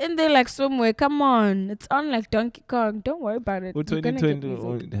in there like somewhere. Come on. It's on like Donkey Kong. Don't worry about it. Well,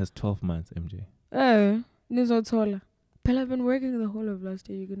 2020 it has 12 months, MJ. Oh, Nizo Tola. But I've been working the whole of last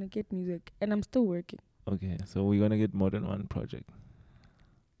year. You're gonna get music. And I'm still working. Okay, so we're gonna get more than one project.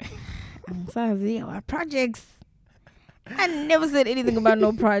 I'm sorry, our projects. I never said anything about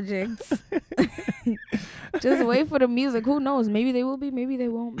no projects. Just wait for the music. Who knows? Maybe they will be. Maybe they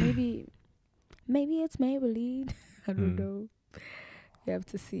won't. Maybe it's Maybelline. I don't know. You have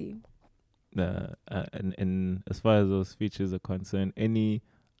to see. And as far as those features are concerned, any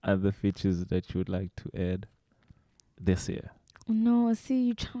other features that you would like to add this year? No, I see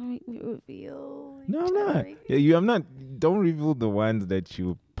you trying to make me reveal. No, I'm not. I'm not. Don't reveal the ones that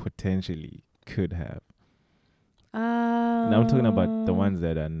you potentially could have. Now I'm talking about the ones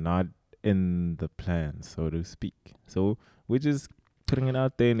that are not in the plan, so to speak. So we're just putting it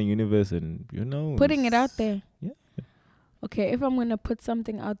out there in the universe, and putting it out there. Yeah. Okay, if I'm gonna put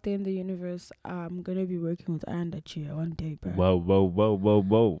something out there in the universe, I'm gonna be working with Anda Chia one day, bro.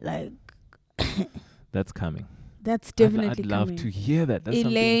 Whoa. Like that's coming. That's definitely I'd coming. love to hear that. That's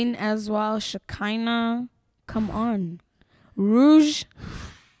Elaine as well. Shekinah. Come on. Rouge.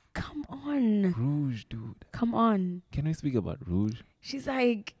 Come on. Rouge, dude. Come on. Can we speak about Rouge? She's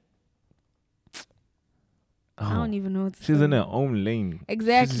like, I don't even know what to She's say. in her own lane.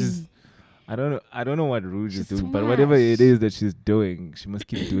 Exactly. I don't know what Rouge is She's doing, but too whatever much. it is that she's doing, she must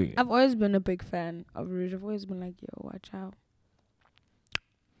keep doing it. I've always been a big fan of Rouge. I've always been like, yo, watch out.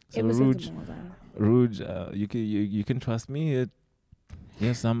 So Ever since Rouge, the Mozart. Rouge, you can trust me.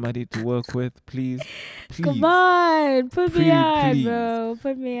 You're somebody to work with, please. Come on, put me on, please. bro.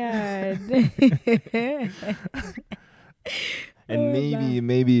 Put me on. And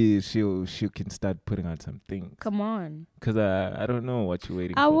maybe she can start putting out some things. Come on. Cause I don't know what you're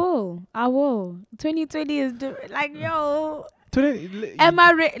waiting I for. will. 2020 is like, yo. 20, Am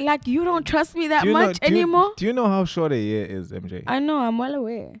I like, you don't trust me that much anymore? Do you know how short a year is, MJ? I know. I'm well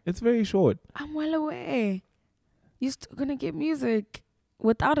aware. It's very short. I'm well aware. You're still gonna get music,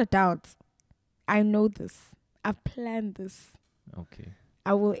 without a doubt. I know this. I've planned this. Okay.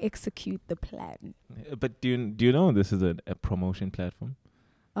 I will execute the plan. But do you know this is a promotion platform?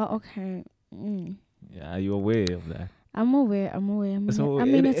 Oh, okay. Yeah, are you aware of that? I'm aware. So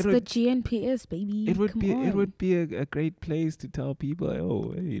It's the GNPS, baby. It would be a great place to tell people, like,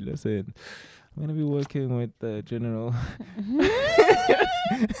 oh, hey, listen, I'm gonna be working with the general.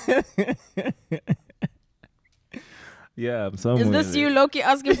 Yeah, I'm somewhere. Is this you, Loki,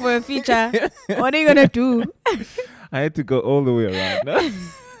 asking for a feature? What are you gonna do? I had to go all the way around.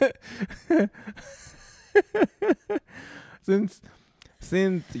 Since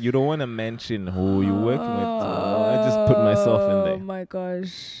you don't want to mention who you're working with, I just put myself in there. Oh my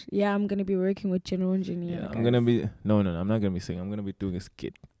gosh. Yeah, I'm gonna be working with general engineer. Yeah, I'm gonna be no, I'm not gonna be singing. I'm gonna be doing a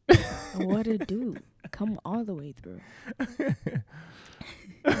skit. What to do? Come all the way through.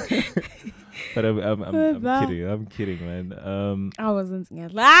 But I'm kidding, man. I wasn't singing.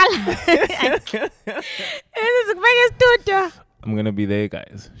 I'm gonna be there,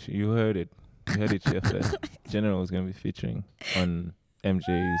 guys. You heard it. You heard it here first. General is gonna be featuring on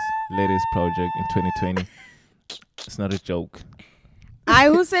MJ's latest project in 2020. It's not a joke.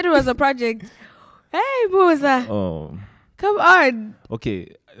 Who said it was a project? Hey, Musa. Oh, come on.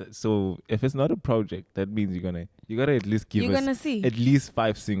 Okay, so if it's not a project, that means you gotta at least give us see. at least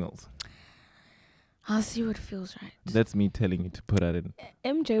 5 singles. I'll see what feels right. That's me telling you to put out in.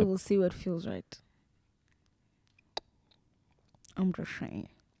 MJ will see what feels right. I'm just saying.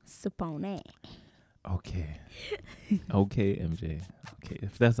 Sip on it. Okay. Okay, MJ. Okay,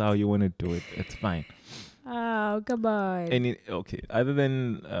 if that's how you want to do it, it's fine. Oh, come on. Other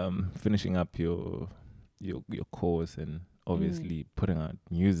than finishing up your course and obviously putting out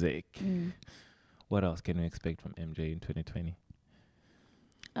music, what else can we expect from MJ in 2020?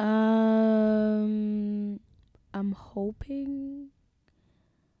 I'm hoping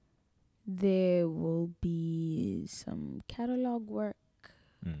there will be some catalog work,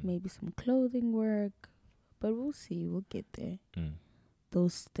 maybe some clothing work, but we'll see. We'll get there.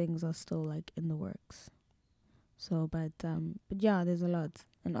 Those things are still like in the works. So, but yeah, there's a lot,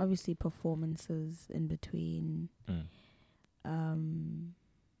 and obviously performances in between.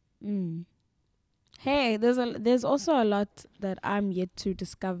 Hey, there's also a lot that I'm yet to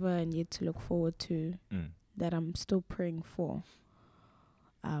discover and yet to look forward to that I'm still praying for.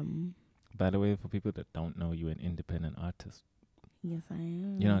 By the way, for people that don't know, you're an independent artist. Yes, I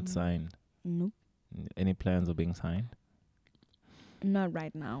am. You're not signed. Nope. Any plans of being signed? Not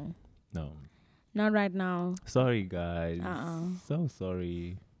right now. No. Not right now. Sorry, guys. So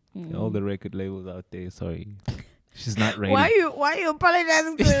sorry. All the record labels out there, sorry. She's not ready. Why are you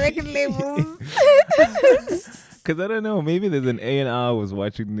apologizing to the record labels? Because I don't know. Maybe there's an A&R was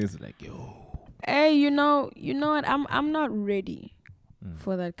watching this like, yo. Hey, you know what? I'm not ready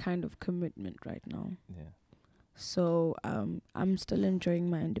for that kind of commitment right now. Yeah. So I'm still enjoying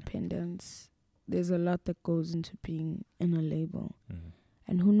my independence. There's a lot that goes into being in a label.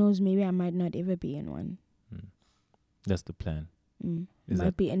 And who knows, maybe I might not ever be in one. That's the plan.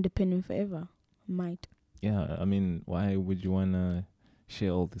 Might be independent forever. Might. Yeah, I mean, why would you want to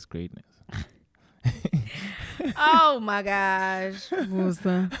share all this greatness? Oh my gosh.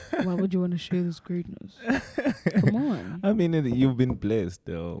 Why would you want to share this greatness? Come on. I mean, you've been blessed,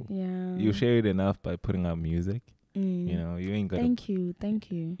 though. Yeah. You share it enough by putting out music. You know, you ain't got. Thank you.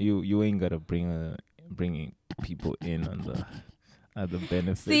 You ain't gotta bringing people in on the other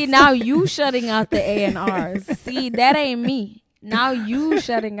benefits. See, now you shutting out the A&Rs. See, that ain't me. Now you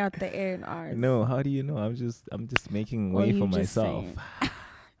shutting out the A&Rs. No, how do you know? I'm just making way for myself.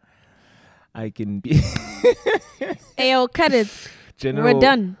 I can be. Ayo, cut it. We're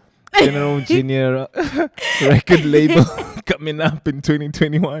done. General Junior record label coming up in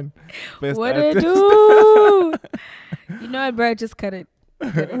 2021. Best What artist. do? You know what, bro? Just cut it.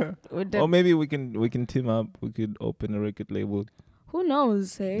 We're done. Or maybe we can team up. We could open a record label. Who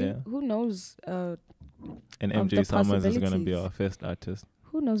knows? Hey, Yeah. Who knows? And of MJ the Summers is gonna be possibilities. our first artist.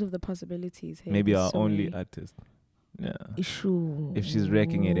 Who knows of the possibilities? Hey, Maybe there's our so only many. artist. Yeah. Issue. If she's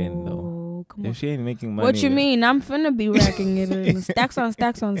racking it in, though. Come on. If she ain't making money. What you then- mean? I'm finna be racking it in. Stacks on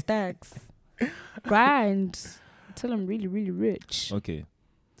stacks on stacks. Grind until I'm really, really rich. Okay.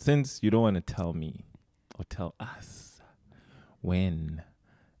 Since you don't want to tell me or tell us, when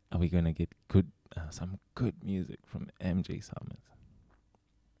are we gonna get some good music from MJ Summers?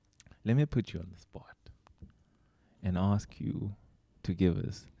 Let me put you on the spot and ask you to give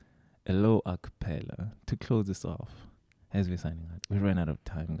us a low acapella to close this off as we're signing out. We ran out of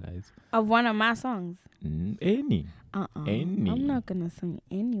time, guys. Of one of my songs. Any. Any. I'm not gonna sing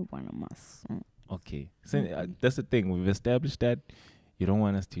any one of my songs. Okay. So, that's the thing. We've established that you don't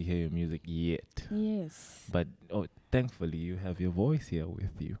want us to hear your music yet. Yes. But thankfully, you have your voice here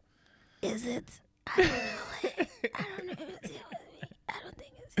with you. Is it? I don't know. I don't know if it's here with me. I don't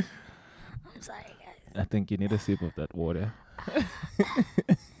think it's here. I'm sorry, guys. I think you need a sip of that water. I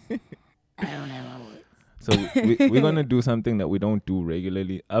don't have my voice. So we're going to do something that we don't do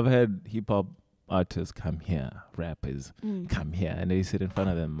regularly. I've had hip-hop artists come here, rappers come here, and they sit in front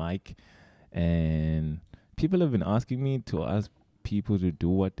of the mic. And people have been asking me to ask people to do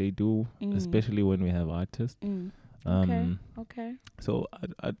what they do, especially when we have artists. Okay. So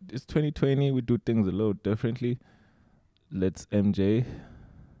it's 2020. We do things a little differently. Let's MJ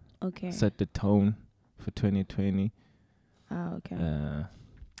set the tone for 2020. Okay.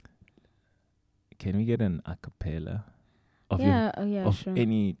 Can we get an acapella of sure.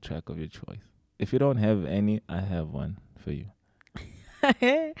 any track of your choice? If you don't have any, I have one for you.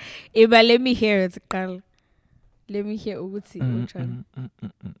 But let me hear it, Carl. Let me hear Uguti. Which one?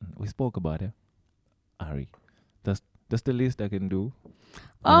 We spoke about it. Ari. That's the least I can do.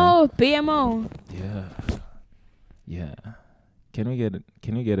 Oh, BMO. Yeah. Can we get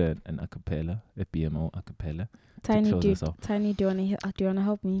an acapella, a BMO acapella? Tiny, close do us off? you wanna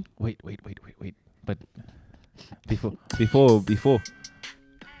help me? Wait. But before Is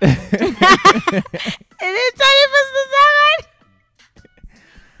it Tiny supposed to sound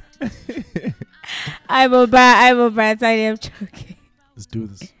right? I will buy Tiny. I'm joking. Let's do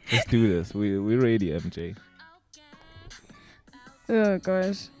this. let's do this. We're ready, MJ. Oh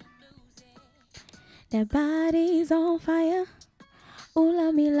gosh. That body's on fire. Ooh,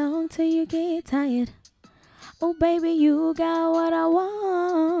 love me long till you get tired. Oh, baby, you got what I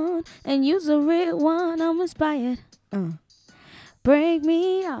want. And you's a real one, I'm inspired. Break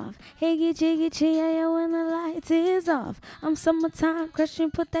me off. Higgy, jiggy, yeah, when the lights is off. I'm summertime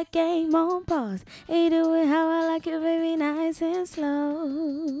crushing, put that game on pause. Hey, do it how I like it, baby, nice and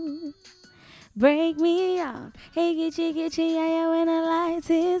slow. break me off. Hey, get you, yeah, yeah, when the lights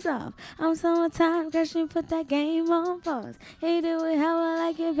is off. I'm summertime, crashing, put that game on pause. Hey, do it how I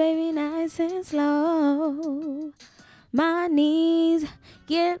like it, baby, nice and slow. My knees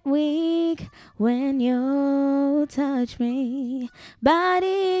get weak when you touch me.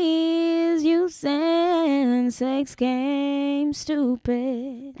 Bodies you send, sex game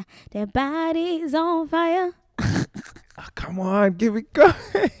stupid. Their bodies on fire. Oh, come on, give it go.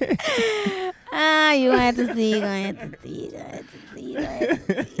 You had to see, you had to see, you had to see, you had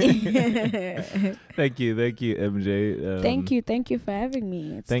to see. Thank you, MJ. Thank you for having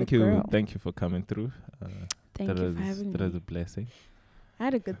me. It's thank the you, girl. thank you for coming through. Thank you for having that was me. a blessing. I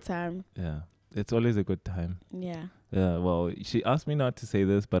had a good time. Yeah, it's always a good time. Yeah. Yeah, well, she asked me not to say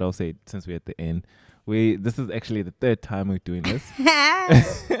this, but I'll say it since we're at the end. This is actually the third time we're doing this.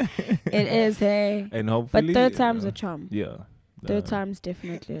 It is, hey. And hopefully, But third time's a charm. Yeah. Third time's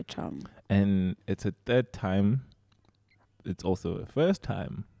definitely a charm. And it's a third time. It's also a first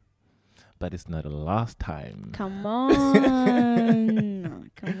time. But it's not a last time. Come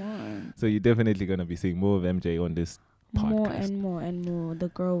on. Come on. So you're definitely going to be seeing more of MJ on this podcast. More and more and more. The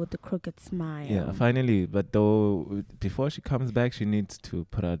girl with the crooked smile. Yeah, finally. But though, before she comes back, she needs to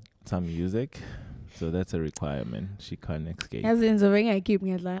put out some music. So that's a requirement. She can't escape. As in, so I keep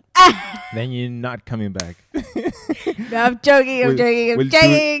me like. Then you're not coming back. No, I'm joking. I'm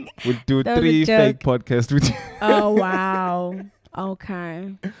joking. We'll do That was a 3 fake joke. podcasts with you. Oh, wow.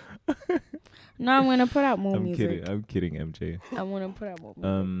 Okay. No, I'm going to put out more music. I'm kidding, MJ. I'm going to put out more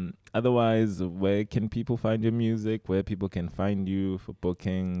music. Otherwise, where can people find your music? Where people can find you for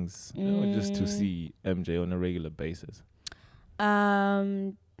bookings? Or just to see MJ on a regular basis?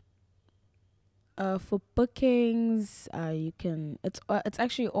 For bookings, you can. It's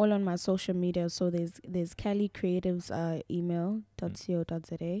actually all on my social media. So there's Cali Creatives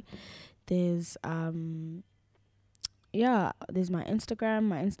email.co.za. There's there's my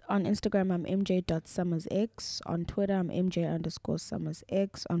Instagram. On Instagram I'm mj.summersx. On Twitter I'm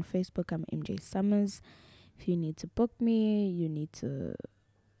mj_summersx. On Facebook I'm mj summers. If you need to book me, you need to,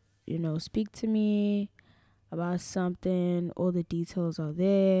 speak to me about something, all the details are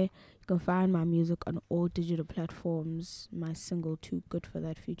there. You can find my music on all digital platforms. My single Too Good For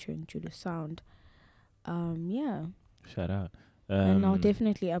That featuring Judah Sound. Shout out. And I'll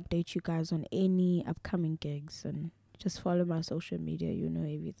definitely update you guys on any upcoming gigs, and just follow my social media, you know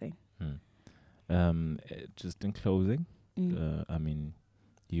everything. Just in closing, I mean,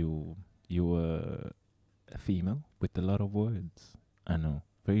 you were a female with a lot of words. I know.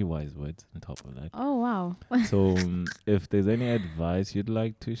 Very wise words on top of that. Oh, wow. So if there's any advice you'd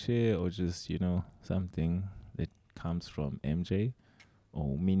like to share, or just, something that comes from MJ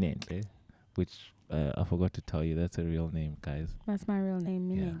or Minentle, which I forgot to tell you, that's a real name, guys. That's my real name,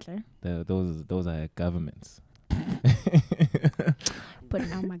 Minentle. Those are governments. Put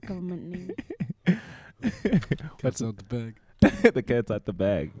down my government name. Cat's out the bag. The cat's out the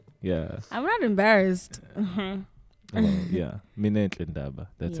bag. Yeah. I'm not embarrassed. Well, yeah. Minentle Ndaba.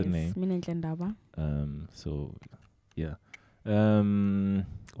 That's a name. Minentle Ndaba. So, yeah.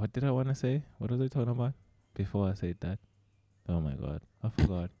 What did I want to say? What was I talking about before I said that? Oh my God, I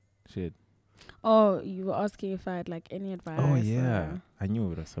forgot. Shit. Oh, you were asking if I had any advice. Oh yeah, I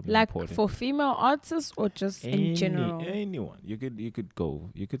knew it was something important. For female artists or just in general? Anyone. You could go.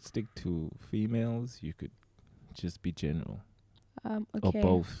 You could stick to females. You could just be general. Okay. Or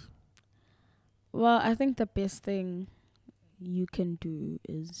both. Well, I think the best thing you can do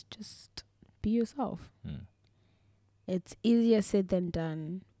is just be yourself. It's easier said than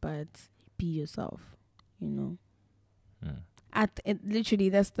done, but be yourself, Literally,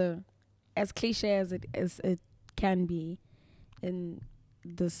 that's as cliche as it can be in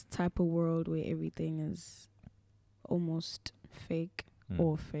this type of world where everything is almost fake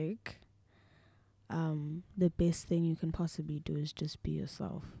or fake. The best thing you can possibly do is just be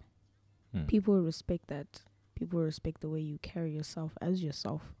yourself. People respect that. People respect the way you carry yourself as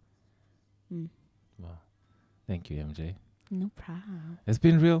yourself. Wow. Thank you, MJ. No problem. It's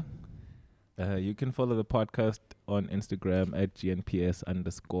been real. You can follow the podcast on Instagram at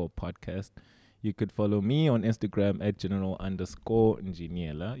GNPS_podcast. You could follow me on Instagram at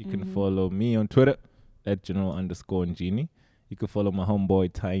general_Njiniela. You can follow me on Twitter at general_Njini. You can follow my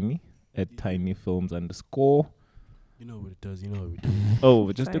homeboy Tiny at tinyfilms_. You know what it does. You know what we do.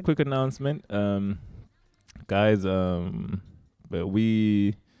 Oh, just a quick announcement, guys. But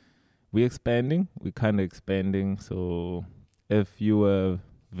we expanding. We're kind of expanding. So if you are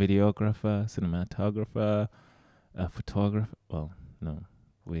videographer, cinematographer, photographer. Well, no,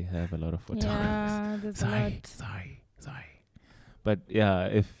 we have a lot of photographers. Yeah, there's a lot. Sorry. But yeah,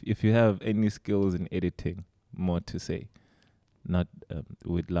 if you have any skills in editing, more to say, not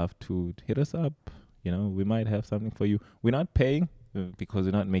we'd love to hit us up. You know, we might have something for you. We're not paying because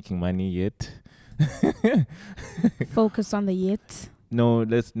we're not making money yet. Focus on the yet. No,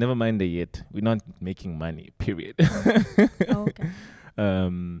 let's never mind the yet. We're not making money. Period. Okay.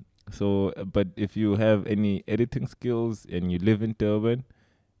 So, but if you have any editing skills and you live in Durban,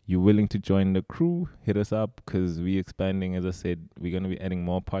 you're willing to join the crew, hit us up because we're expanding. As I said, we're going to be adding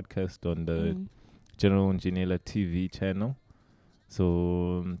more podcasts on the General Engineer TV channel.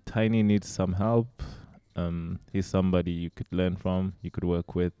 So Tiny needs some help. He's somebody you could learn from, you could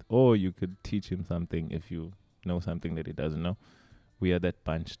work with, or you could teach him something if you know something that he doesn't know. We are that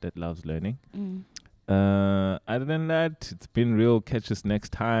bunch that loves learning. Other than that, it's been real. Catch us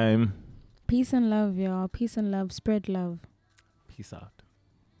next time. Peace and love, y'all. Peace and love. Spread love. Peace out.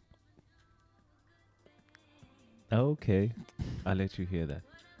 Okay. I'll let you hear that.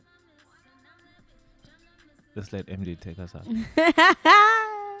 Let's let MJ take us out.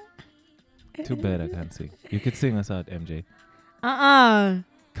 Too bad I can't sing. You could sing us out, MJ.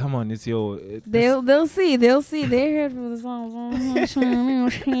 Come on, it's your... They'll see. They're here for the song.